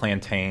sweet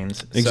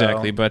plantains.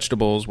 Exactly, So,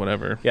 vegetables,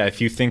 whatever. yeah, if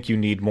you think you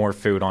need more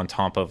food on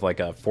top of like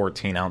a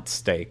 14-ounce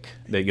steak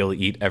that you'll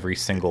eat every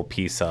single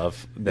piece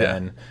of,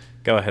 then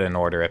go ahead and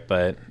order it.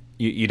 But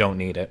you don't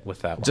need it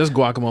with that one. Just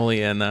guacamole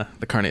and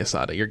the carne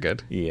asada. You're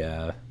good.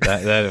 Yeah,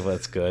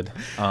 that's good.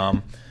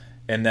 And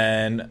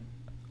then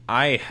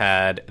I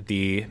had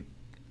the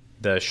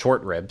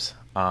short ribs.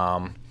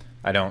 I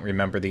don't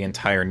remember the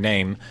entire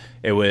name.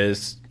 It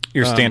was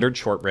your standard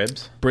short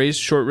ribs. Braised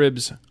short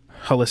ribs,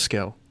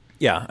 Jalisco.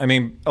 Yeah, I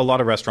mean, a lot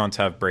of restaurants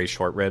have braised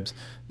short ribs.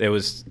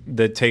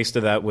 The taste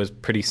of that was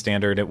pretty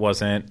standard. It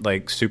wasn't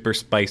like super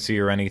spicy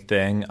or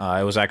anything.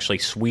 It was actually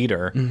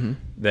sweeter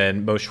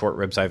than most short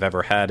ribs I've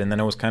ever had. And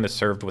then it was kind of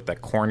served with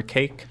that corn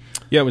cake.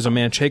 Yeah, it was a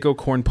manchego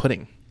corn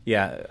pudding.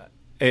 Yeah,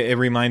 it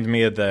reminded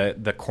me of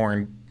the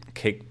corn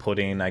cake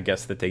pudding, I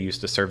guess, that they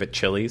used to serve at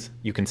Chili's.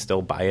 You can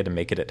still buy it and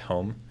make it at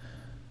home.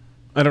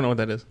 I don't know what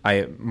that is.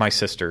 My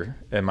sister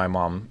and my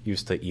mom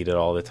used to eat it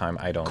all the time.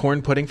 I don't.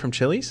 Corn pudding from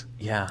Chili's?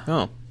 Yeah.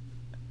 Oh.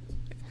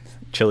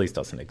 Chili's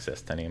doesn't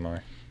exist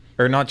anymore.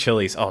 Or not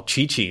Chili's. Oh,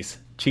 Chi-Chi's.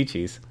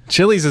 Chi-Chi's.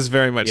 Chili's is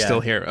very much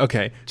still here.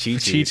 Okay.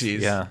 Chi-Chi's.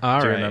 Yeah.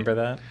 Do you remember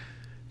that?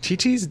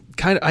 Chi-Chi's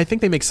kind of, I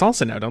think they make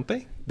salsa now, don't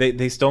they?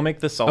 They still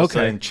make the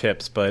salsa and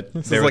chips, but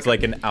there was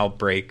like an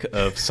outbreak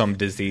of some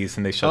disease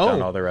and they shut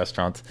down all the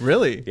restaurants.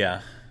 Really?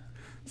 Yeah.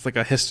 It's like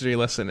a history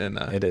lesson in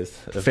it is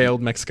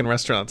failed Mexican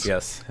restaurants.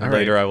 Yes. And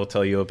later I will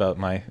tell you about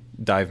my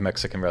dive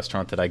Mexican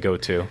restaurant that I go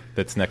to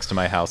that's next to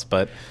my house.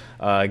 But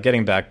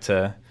getting back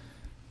to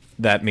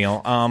that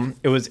meal,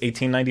 it was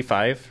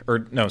 $18.95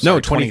 or no,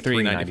 sorry,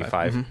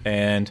 $23.95.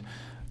 And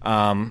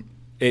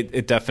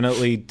it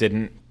definitely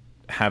didn't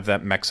have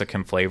that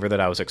Mexican flavor that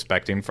I was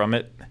expecting from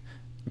it.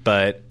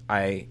 But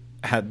I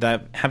had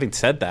that. Having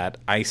said that,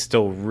 I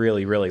still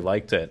really, really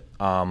liked it.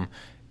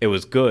 It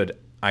was good.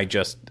 I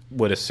just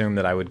would assume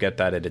that I would get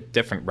that at a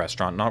different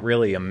restaurant, not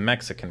really a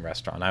Mexican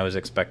restaurant. I was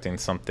expecting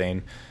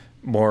something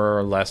more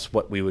or less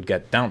what we would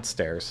get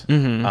downstairs.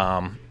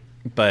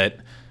 But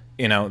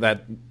you know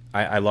that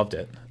I loved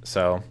it.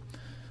 So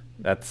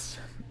that's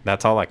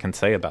all I can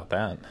say about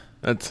that.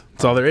 That's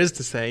all there is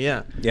to say.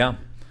 Yeah. Yeah.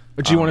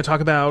 But do you want to talk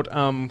about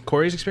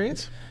Corey's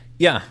experience?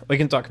 Yeah, we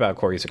can talk about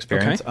Corey's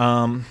experience.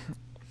 Okay.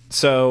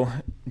 So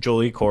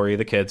Julie, Corey,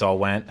 the kids all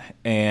went,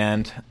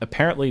 and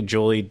apparently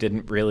Julie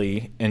didn't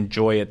really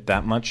enjoy it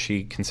that much.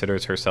 She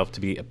considers herself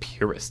to be a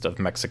purist of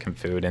Mexican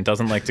food and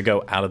doesn't like to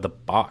go out of the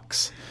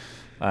box.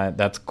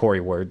 That's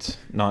Corey words,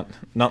 not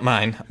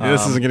mine.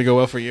 This isn't going to go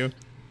well for you.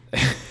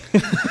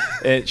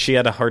 She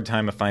had a hard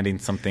time of finding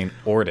something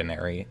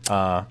ordinary.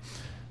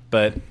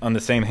 But on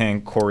the same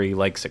hand, Corey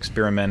likes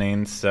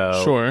experimenting,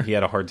 so he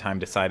had a hard time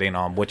deciding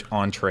on which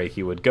entree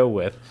he would go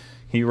with.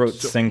 He wrote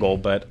single,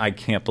 but I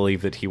can't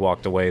believe that he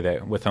walked away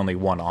with only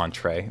one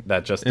entree.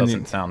 That just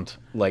doesn't sound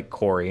like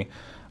Corey.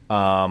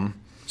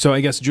 So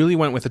I guess Julie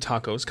went with the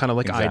tacos, kind of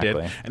like I did.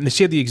 And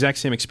she had the exact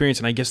same experience,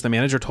 and I guess the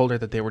manager told her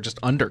that they were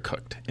just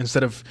undercooked.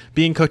 Instead of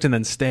being cooked and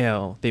then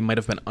stale, they might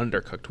have been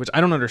undercooked, which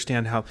I don't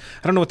understand how.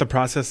 I don't know what the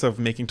process of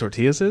making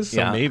tortillas is,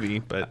 so maybe,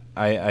 but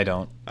I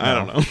don't. I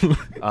don't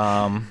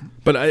know.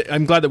 But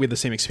I'm glad that we had the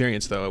same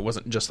experience, though. It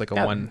wasn't just like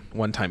a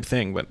one-time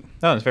thing. But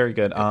no, it's very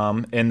good.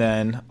 And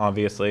then,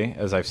 obviously,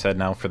 as I've said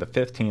now for the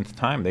 15th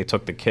time, they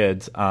took the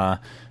kids.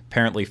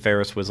 Apparently,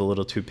 Ferris was a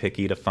little too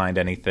picky to find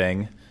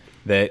anything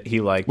that he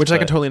liked. Which I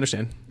can totally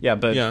understand. Yeah,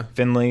 but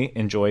Finley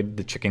enjoyed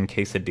the chicken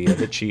quesadilla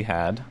that she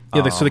had.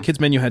 So the kids'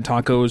 menu had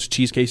tacos,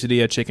 cheese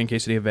quesadilla, chicken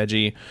quesadilla,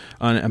 veggie,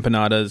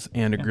 empanadas,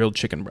 and a grilled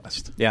chicken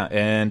breast. Yeah,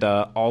 and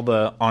all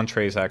the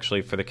entrees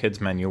actually for the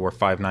kids' menu were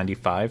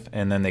 $5.95,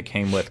 and then they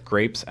came with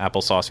grapes,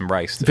 applesauce, and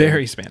rice.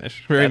 Very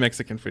Spanish. Very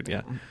Mexican food,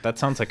 yeah. That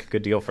sounds like a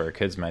good deal for a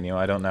kids' menu.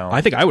 I don't know.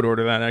 I think I would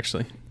order that,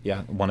 actually.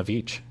 Yeah, one of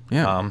each.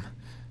 Yeah.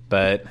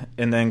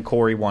 And then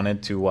Corey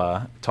wanted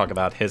to talk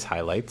about his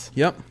highlights.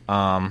 Yep.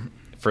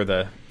 For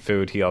the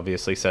food, he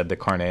obviously said the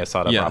carne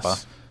asada brava,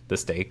 the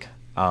steak,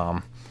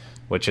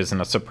 which isn't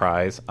a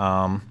surprise.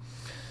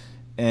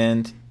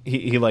 And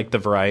he liked the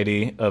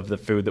variety of the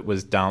food that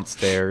was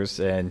downstairs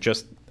and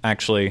just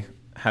actually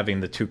having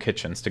the 2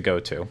 kitchens to go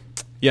to.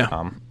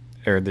 Yeah.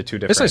 Or the 2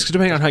 different. It's nice 'cause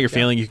depending on how you're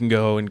feeling, you can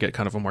go and get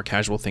kind of a more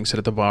casual thing. Sit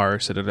at the bar,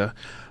 sit at a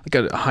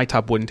high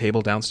top wooden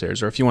table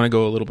downstairs, or if you want to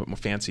go a little bit more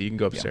fancy, you can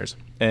go upstairs.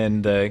 Yeah.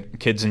 And the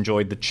kids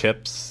enjoyed the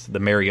chips, the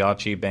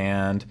mariachi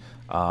band,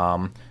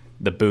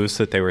 the booths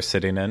that they were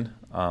sitting in,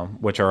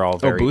 which are all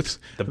very booths.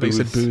 The booths.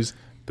 You said booze.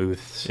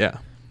 Booths. Yeah.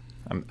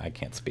 I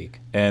can't speak.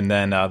 And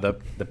then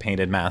the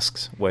painted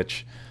masks,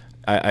 which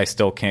I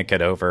still can't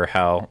get over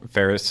how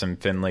Ferris and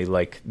Finley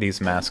like these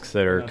masks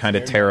that are kind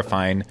of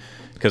terrifying.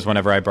 Because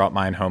whenever I brought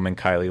mine home and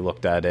Kylie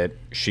looked at it,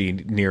 she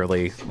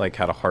nearly like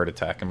had a heart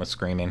attack and was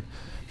screaming.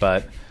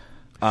 But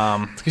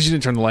it's because you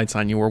didn't turn the lights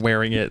on. You were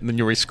wearing it, and then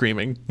you were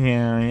screaming.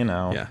 Yeah, you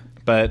know. Yeah.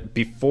 But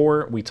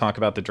before we talk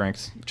about the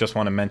drinks, just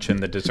want to mention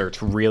the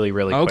desserts really,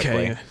 really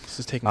quickly. Okay. This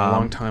is taking a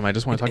long time. I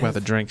just want to talk about the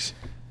drinks.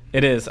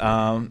 It is.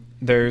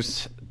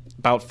 There's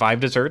about 5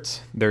 desserts.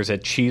 There's a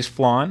cheese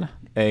flan,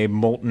 a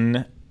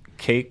molten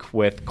cake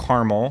with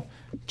caramel,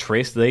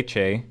 tres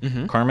leche,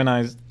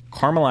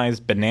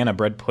 caramelized banana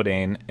bread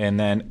pudding, and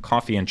then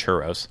coffee and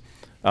churros.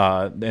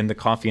 And the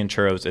coffee and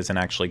churros isn't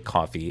actually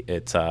coffee.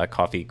 It's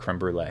coffee creme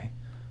brulee.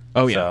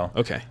 Oh, yeah. So,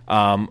 okay.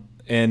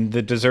 And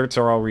the desserts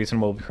are all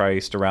reasonable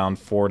priced, around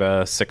 $4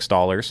 to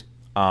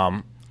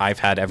 $6. I've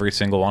had every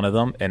single one of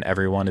them, and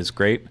everyone is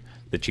great.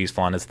 The cheese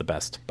flan is the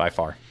best, by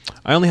far.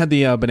 I only had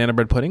the banana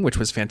bread pudding, which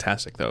was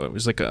fantastic, though. It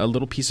was like a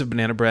little piece of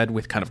banana bread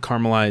with kind of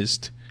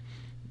caramelized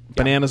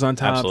bananas on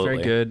top. Absolutely.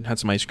 Very good. Had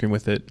some ice cream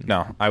with it.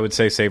 No, I would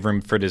say save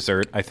room for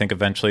dessert. I think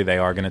eventually they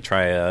are going to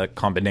try a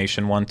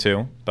combination one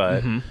too.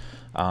 But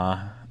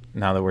now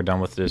that we're done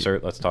with the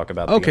dessert, let's talk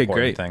about the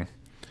important thing.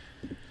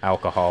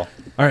 Alcohol.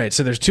 All right,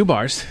 so there's 2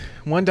 bars.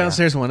 One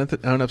downstairs, one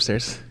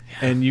upstairs.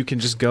 Yeah. And you can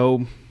just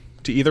go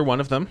to either one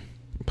of them,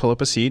 pull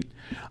up a seat.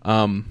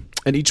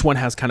 And each one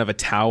has kind of a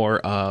tower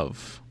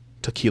of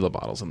tequila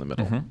bottles in the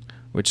middle,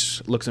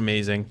 which looks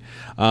amazing.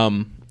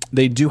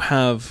 They do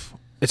have...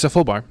 It's a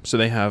full bar, so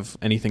they have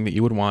anything that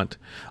you would want.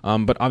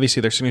 But obviously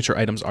their signature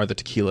items are the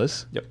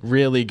tequilas. Yep.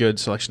 Really good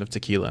selection of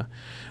tequila.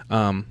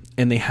 And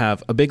they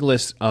have a big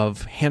list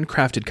of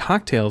handcrafted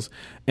cocktails,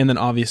 and then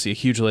obviously a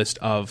huge list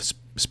of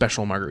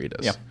special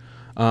margaritas. Yep.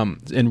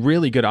 And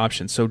really good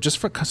options. So just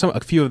for a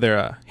few of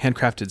their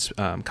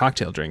handcrafted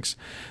cocktail drinks,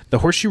 the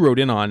horse you rode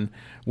in on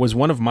was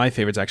one of my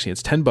favorites, actually.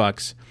 It's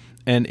 $10,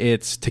 and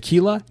it's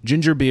tequila,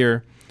 ginger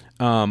beer,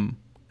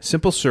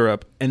 simple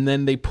syrup, and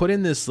then they put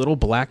in this little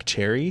black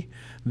cherry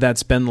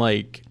that's been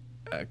like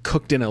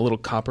cooked in a little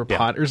copper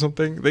pot or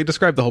something. They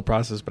described the whole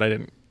process, but I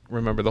didn't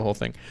remember the whole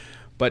thing.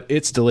 But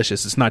it's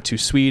delicious. It's not too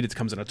sweet. It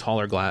comes in a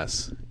taller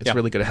glass. It's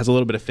really good. It has a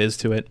little bit of fizz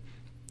to it.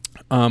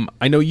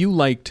 I know you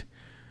liked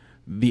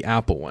the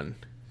apple one.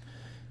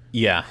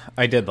 Yeah,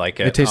 I did like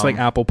it. It tastes like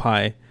apple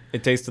pie.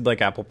 It tasted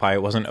like apple pie.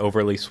 It wasn't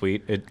overly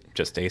sweet. It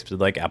just tasted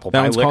like apple pie.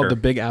 That one's called the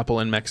Big Apple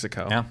in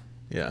Mexico.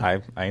 Yeah.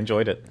 I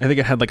enjoyed it. I think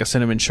it had like a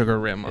cinnamon sugar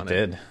rim on it.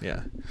 It did.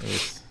 Yeah. It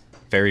was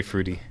very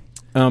fruity.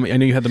 I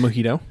know you had the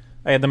mojito.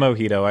 I had the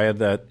mojito. I had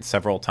that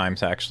several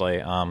times,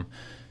 actually.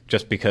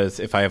 Just because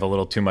if I have a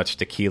little too much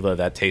tequila,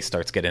 that taste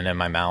starts getting in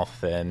my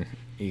mouth, and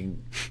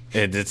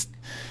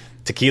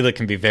tequila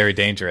can be very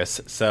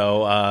dangerous.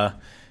 So,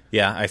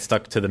 I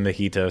stuck to the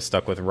mojito,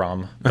 stuck with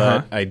rum.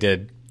 But I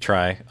did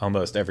try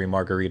almost every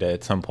margarita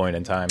at some point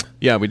in time.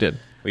 Yeah, we did.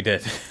 We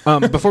did.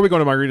 Before we go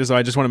to margaritas, though,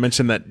 I just want to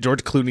mention that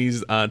George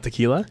Clooney's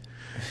tequila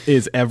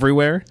is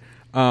everywhere.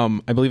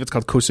 I believe it's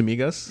called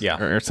Casamigas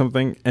or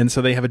something. And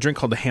so they have a drink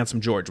called the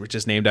Handsome George, which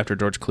is named after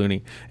George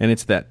Clooney. And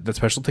it's that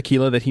special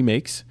tequila that he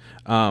makes.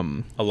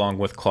 Along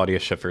with Claudia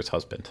Schiffer's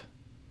husband.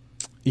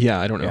 Yeah,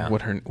 I don't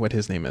know what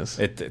his name is.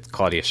 It's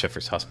Claudia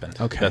Schiffer's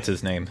husband. Okay. That's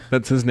his name.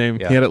 That's his name.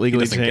 Yeah. He had it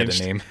legally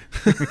changed. Get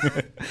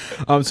a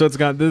name. So it's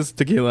got this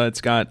tequila.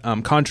 It's got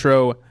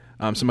Cointreau,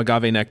 some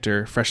agave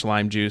nectar, fresh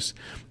lime juice.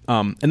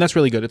 And that's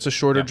really good. It's a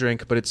shorter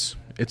drink, but it's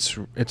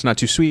not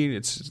too sweet.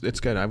 It's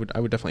good. I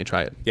would definitely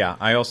try it. Yeah,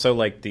 I also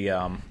like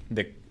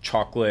the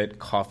chocolate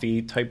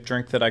coffee type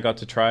drink that I got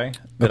to try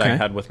that I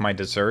had with my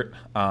dessert.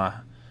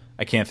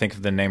 I can't think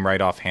of the name right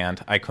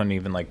offhand. I couldn't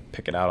even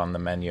pick it out on the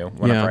menu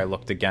whenever I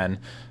looked again.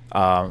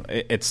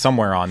 It's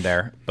somewhere on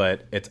there,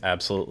 but it's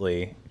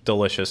absolutely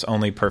delicious.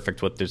 Only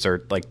perfect with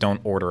dessert.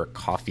 Don't order a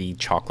coffee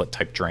chocolate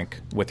type drink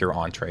with your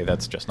entree.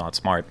 That's just not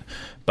smart.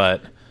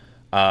 But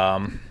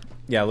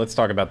let's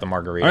talk about the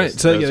margaritas. All right,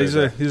 so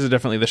these are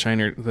definitely the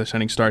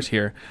shining stars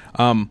here.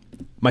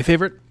 My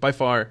favorite by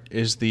far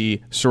is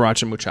the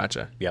Sriracha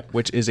Muchacha,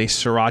 which is a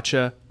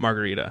Sriracha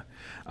margarita.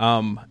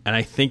 And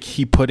I think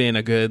he put in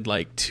a good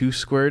 2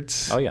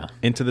 squirts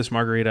into this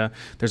margarita.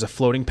 There's a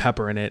floating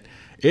pepper in it.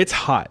 It's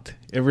hot.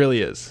 It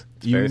really is.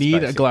 You need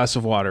spicy. A glass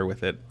of water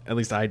with it. At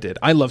least I did.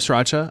 I love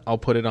Sriracha. I'll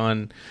put it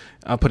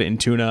in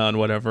tuna and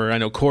whatever. I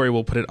know Corey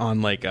will put it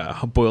on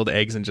boiled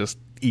eggs and just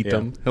eat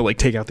them. He'll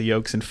take out the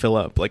yolks and fill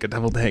up like a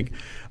deviled egg.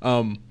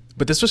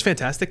 But this was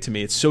fantastic to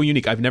me. It's so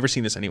unique. I've never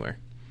seen this anywhere.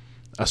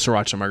 a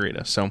sriracha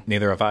margarita. So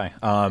neither have I.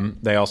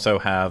 They also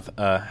have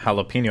a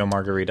jalapeno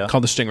margarita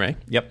called the Stingray.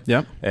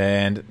 Yep.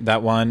 And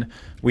that one,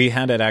 we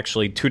had it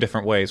actually 2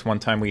 different ways. One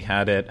time we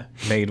had it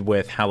made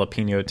with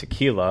jalapeno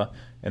tequila,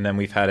 and then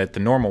we've had it the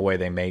normal way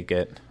they make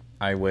it.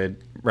 I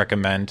would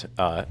recommend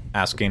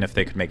asking if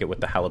they could make it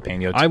with the jalapeno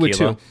tequila. I would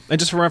too. And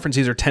just for reference,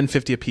 these are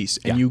 $10.50 a piece,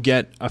 and you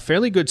get a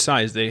fairly good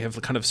size. They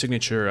have kind of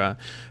signature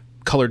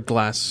colored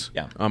glass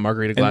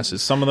margarita glasses.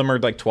 And some of them are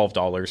like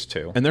 $12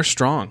 too, and they're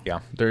strong. Yeah,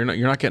 you're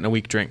not getting a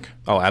weak drink.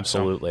 Oh,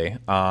 absolutely.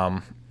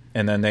 So.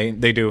 And then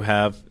they do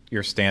have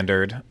your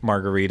standard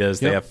margaritas.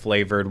 They have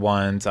flavored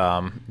ones.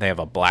 They have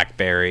a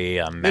blackberry,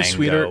 a mango,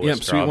 sweeter, a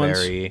strawberry,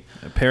 sweet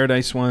ones. A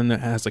paradise one that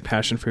has like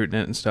passion fruit in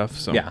it and stuff.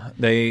 So yeah,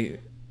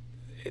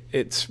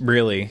 it's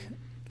really,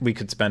 we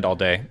could spend all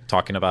day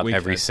talking about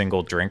every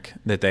single drink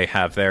that they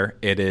have there.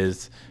 It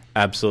is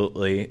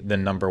absolutely the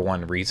number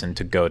one reason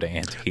to go to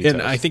Antojitos.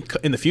 And I think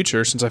in the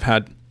future, since I've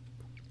had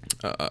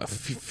a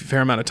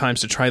fair amount of times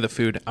to try the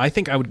food, I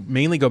think I would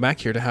mainly go back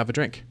here to have a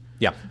drink.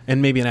 Yeah.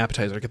 And maybe an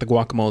appetizer. Get the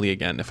guacamole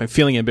again. If I'm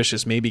feeling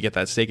ambitious, maybe get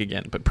that steak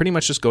again. But pretty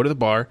much just go to the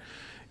bar.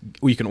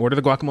 You can order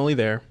the guacamole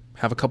there,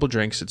 have a couple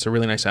drinks. It's a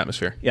really nice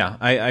atmosphere. Yeah.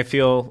 I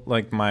feel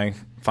like my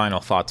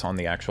final thoughts on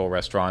the actual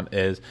restaurant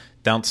is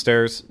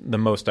downstairs, the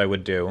most I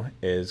would do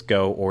is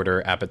go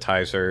order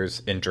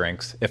appetizers and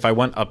drinks. If I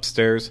went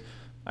upstairs,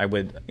 I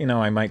would,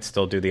 I might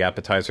still do the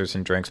appetizers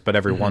and drinks, but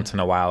every once in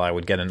a while I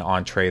would get an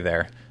entree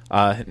there.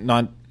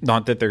 Not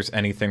that there's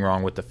anything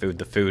wrong with the food.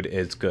 The food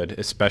is good,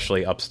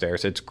 especially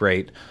upstairs. It's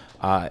great.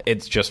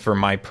 It's just for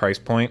my price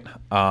point.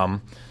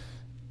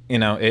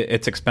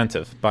 It's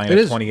expensive. Buying a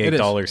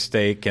 $28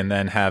 steak and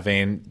then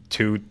having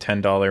 2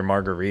 $10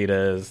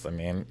 margaritas. I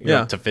mean, you're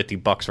up to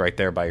 $50 right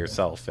there by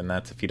yourself, and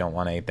that's if you don't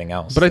want anything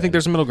else. But I think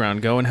there's a middle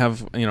ground. Go and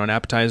have an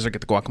appetizer,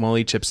 get the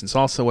guacamole, chips and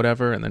salsa,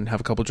 whatever, and then have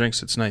a couple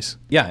drinks. It's nice.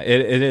 Yeah,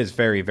 it is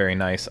very, very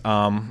nice.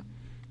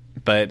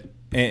 But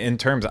in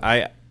terms,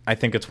 I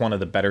think it's one of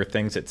the better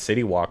things at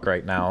CityWalk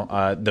right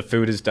now. The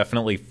food is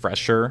definitely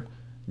fresher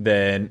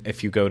than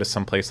if you go to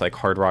some place like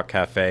Hard Rock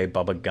Cafe,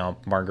 Bubba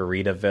Gump,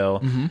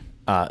 Margaritaville.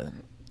 Mm-hmm.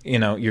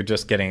 You're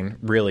just getting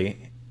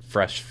really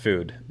fresh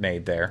food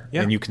made there.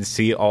 Yeah. And you can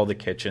see all the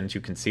kitchens.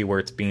 You can see where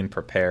it's being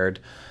prepared.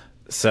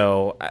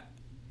 So,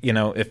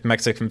 if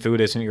Mexican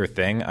food isn't your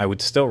thing, I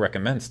would still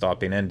recommend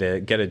stopping in to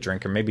get a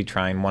drink or maybe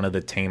trying one of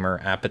the tamer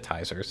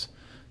appetizers.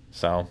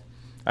 So,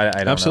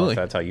 I don't know if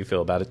that's how you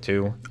feel about it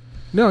too.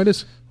 No, it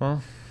is.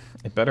 Well,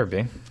 it better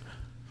be.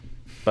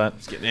 But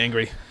it's getting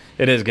angry.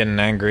 It is getting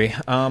angry.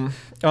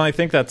 I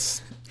think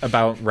that's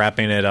about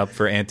wrapping it up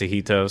for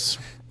Antojitos.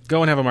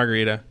 Go and have a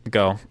margarita.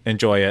 Go.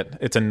 Enjoy it.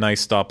 It's a nice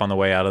stop on the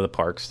way out of the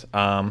parks.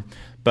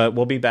 But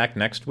we'll be back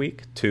next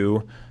week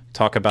to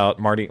talk about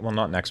Mardi. Well,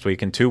 not next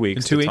week. In 2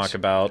 weeks. Talk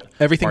about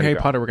everything Mardi Harry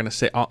Potter. We're going to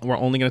say. We're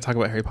only going to talk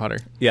about Harry Potter.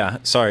 Yeah.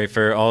 Sorry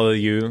for all of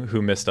you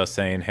who missed us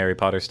saying Harry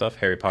Potter stuff.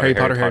 Harry Potter.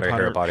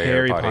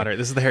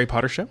 This is the Harry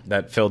Potter show.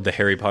 That filled the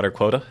Harry Potter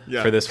quota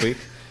for this week.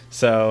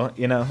 So,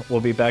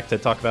 we'll be back to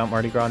talk about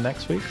Mardi Gras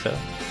next week. So,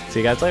 see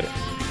you guys later.